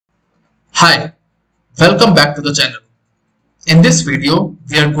Hi, welcome back to the channel. In this video,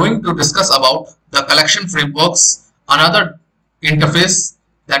 we are going to discuss about the collection frameworks, another interface,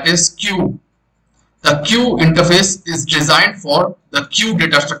 that is queue. The queue interface is designed for the queue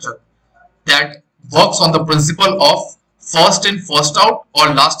data structure that works on the principle of first in, first out or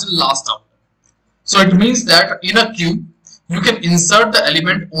last in, last out. So it means that in a queue, you can insert the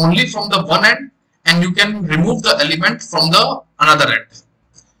element only from the one end and you can remove the element from the another end.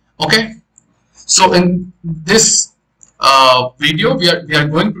 Okay. So in this video, we are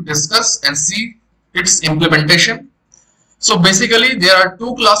going to discuss and see its implementation. So basically, there are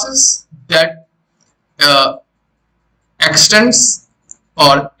two classes that extends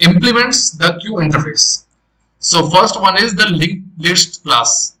or implements the queue interface. So first one is the linked list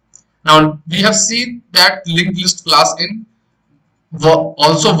class. Now we have seen that linked list class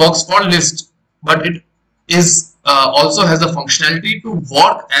also works for list, but it is also has the functionality to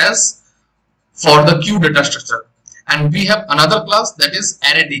work as for the queue data structure. And we have another class that is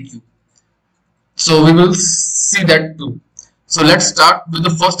ArrayDQ. So we will see that too. So let's start with the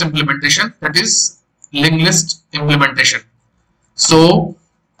first implementation, that is linked list implementation. So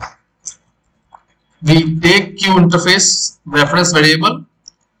we take queue interface reference variable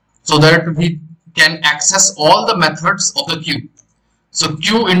so that we can access all the methods of the queue. So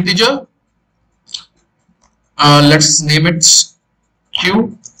queue integer, let's name it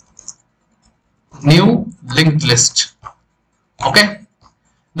queue new linked list. Okay,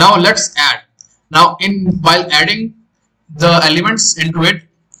 now let's add. Now while adding the elements into it,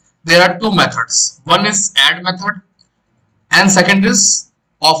 there are two methods. One is add method and second is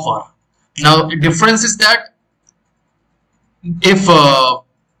offer. Now the difference is that if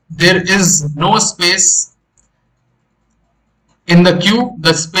there is no space in the queue,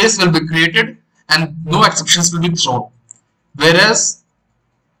 the space will be created and no exceptions will be thrown. Whereas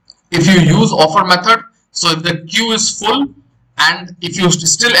if you use offer method, so if the queue is full and if you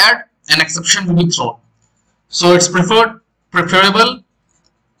still add, an exception will be thrown. So it's preferable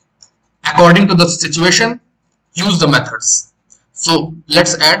according to the situation, use the methods. So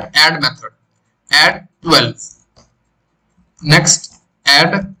let's add method. Add 12. Next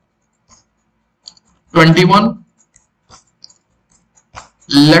add 21.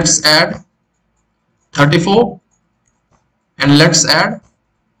 Let's add 34 and let's add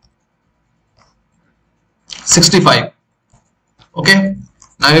 65. Okay,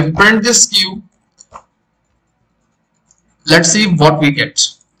 now if print this queue, let's see what we get.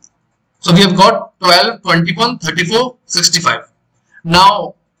 So we have got 12, 21, 34, 65.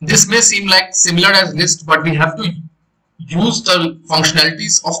 Now this may seem like similar as list, but we have to use the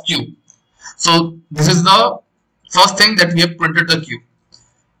functionalities of queue. So this is the first thing that we have printed the queue.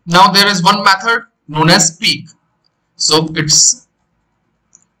 Now there is one method known as peek. So it's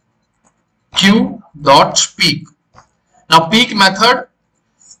queue.peek. Now peek method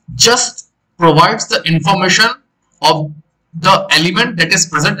just provides the information of the element that is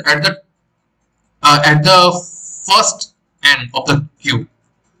present at the first end of the queue.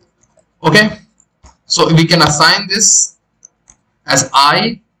 Okay, so we can assign this as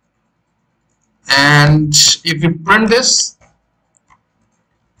I, and if we print this,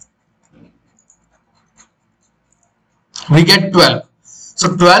 we get 12.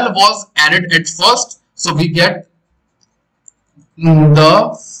 So 12 was added at first, so we get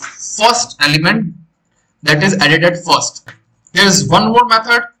the first element that is added at first. There is one more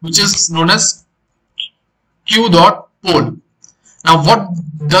method which is known as queue.poll. Now what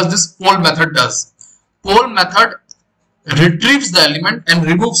does this poll method does? Poll method retrieves the element and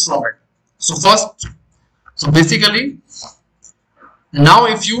removes from it. So basically, now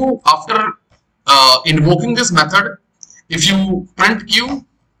if you, after invoking this method, if you print queue,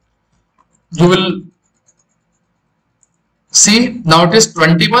 you will see now it is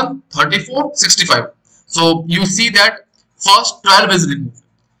 21, 34, 65. So you see that first 12 is removed.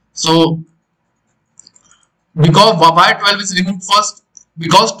 So because why 12 is removed first?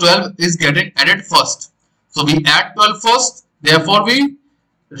 Because 12 is getting added first. So we add 12 first, therefore we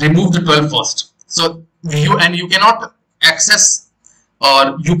remove the 12 first. So you cannot access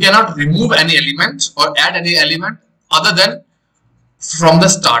or you cannot remove any element or add any element other than from the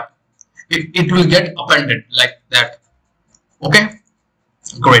start. It will get appended like that. Okay,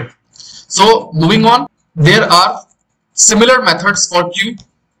 great. So moving on, there are similar methods for queue.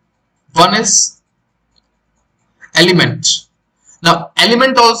 One is element. Now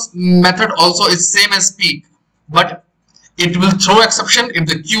element method also is same as peek, but it will throw exception if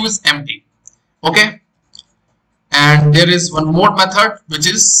the queue is empty. Okay, and there is one more method which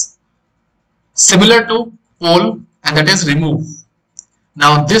is similar to poll, and that is remove.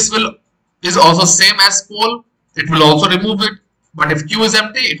 Now this will is also same as poll, it will also remove it. But if queue is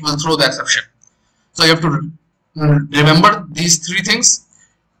empty, it will throw the exception. So you have to remember these three things.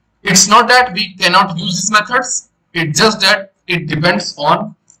 It's not that we cannot use these methods, it's just that it depends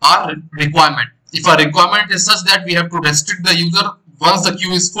on our requirement. If our requirement is such that we have to restrict the user once the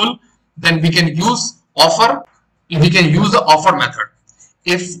queue is full, then we can use offer. We can use the offer method.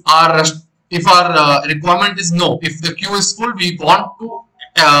 If our requirement is no, if the queue is full, we want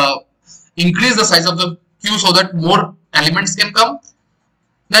to increase the size of the queue so that more elements can come,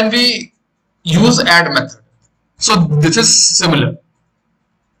 then we use add method. So this is similar.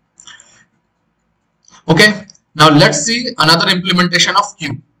 Okay, now let's see another implementation of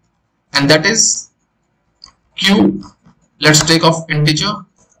queue, and that is queue. Let's take off integer.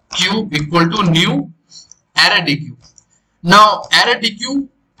 Queue equal to new array dequeue. Now array dequeue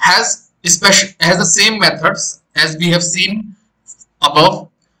has the same methods as we have seen above.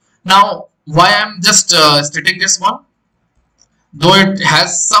 Now why I'm just stating this one, though it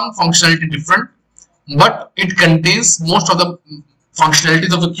has some functionality different, but it contains most of the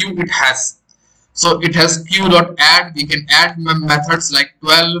functionalities of the queue it has. So it has queue.add. We can add methods like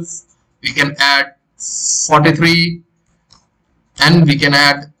 12, we can add 43, and we can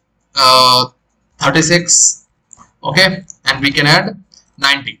add 36, okay, and we can add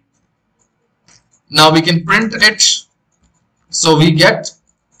 90. Now we can print it, so we get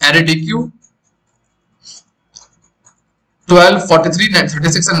array dequeue 12, 43,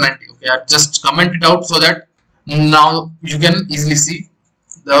 36 and 90. Okay, I just comment it out so that now you can easily see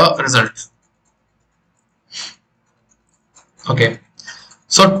the result. Okay,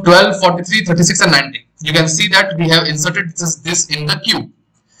 so 12, 43, 36 and 90. You can see that we have inserted this in the queue.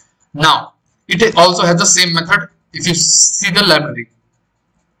 Now it also has the same method if you see the library.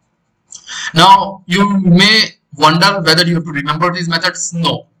 Now you may wonder whether you have to remember these methods.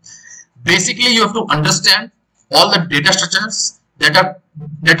 No, basically you have to understand all the data structures that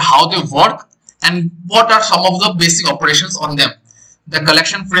how they work and what are some of the basic operations on them. The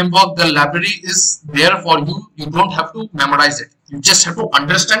collection framework, the library is there for you. You don't have to memorize it. You just have to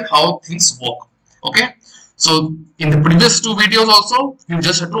understand how things work. Okay. So in the previous two videos also, you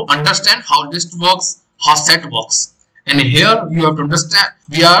just have to understand how list works, how set works. And here you have to understand,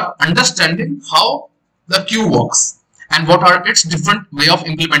 we are understanding how the queue works and what are its different way of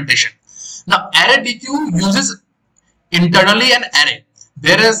implementation. Now array dequeue uses internally an array,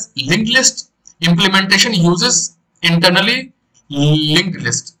 whereas linked list implementation uses internally linked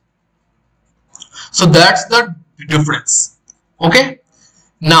list. So that's the difference. Okay.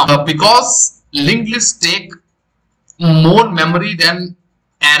 Now because linked lists take more memory than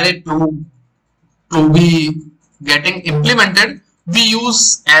array to be getting implemented, we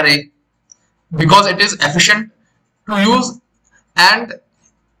use array because it is efficient to use, and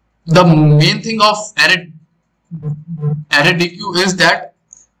the main thing of array dequeue is that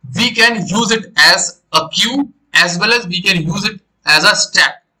we can use it as a queue as well as we can use it as a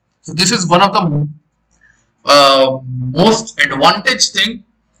stack. So this is one of the most advantage thing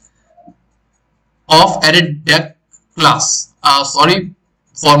of array deck class. Sorry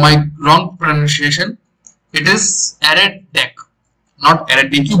for my wrong pronunciation. It is array deck, not array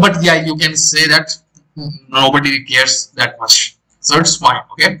dequeue, but yeah, you can say that. Nobody cares that much, so it's fine.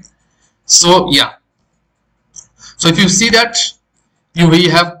 Okay, so yeah, so if you see that we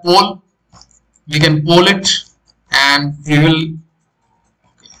have poll, we can poll it and we will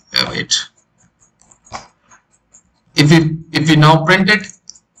wait. If we now print it,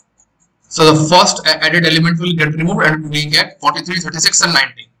 so the first added element will get removed and we get 43, 36 and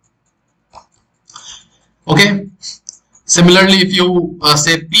 90. Okay, similarly if you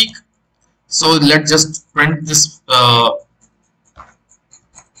say peak, so let's just print this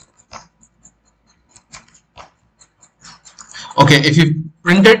okay, if you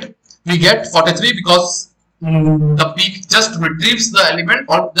print it, we get 43 because the peak just retrieves the element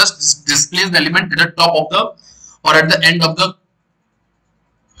or just displays the element at the top of the or at the end of the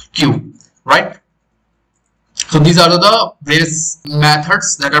queue, right? So these are the various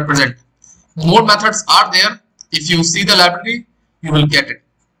methods that are present. More methods are there. If you see the library, you will get it.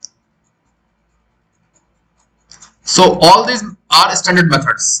 So all these are standard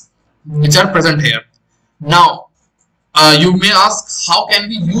methods which are present here. Now you may ask, how can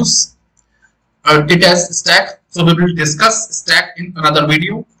we use it as stack? So we will discuss stack in another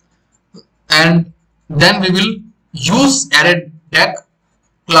video, and then we will use array deck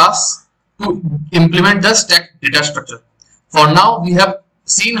class to implement the stack data structure. For now we have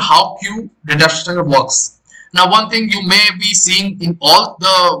seen how queue data structure works. Now one thing you may be seeing in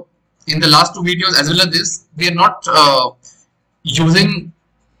the last two videos as well as this, we are not using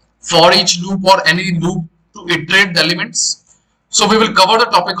for each loop or any loop to iterate the elements. So we will cover the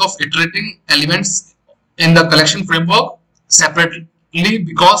topic of iterating elements in the collection framework separately,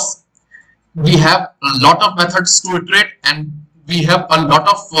 because we have a lot of methods to iterate and we have a lot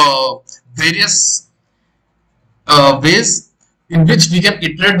of various ways in which we can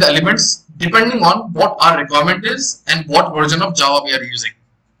iterate the elements depending on what our requirement is and what version of Java we are using.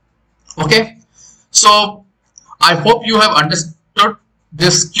 Okay, so I hope you have understood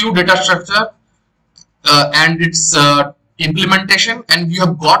this queue data structure and its implementation, and you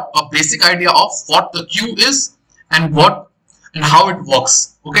have got a basic idea of what the queue is and how it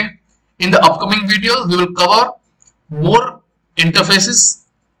works. Okay, in the upcoming videos we will cover more interfaces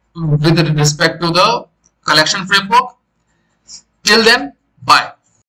with respect to the collection framework. Till then, bye.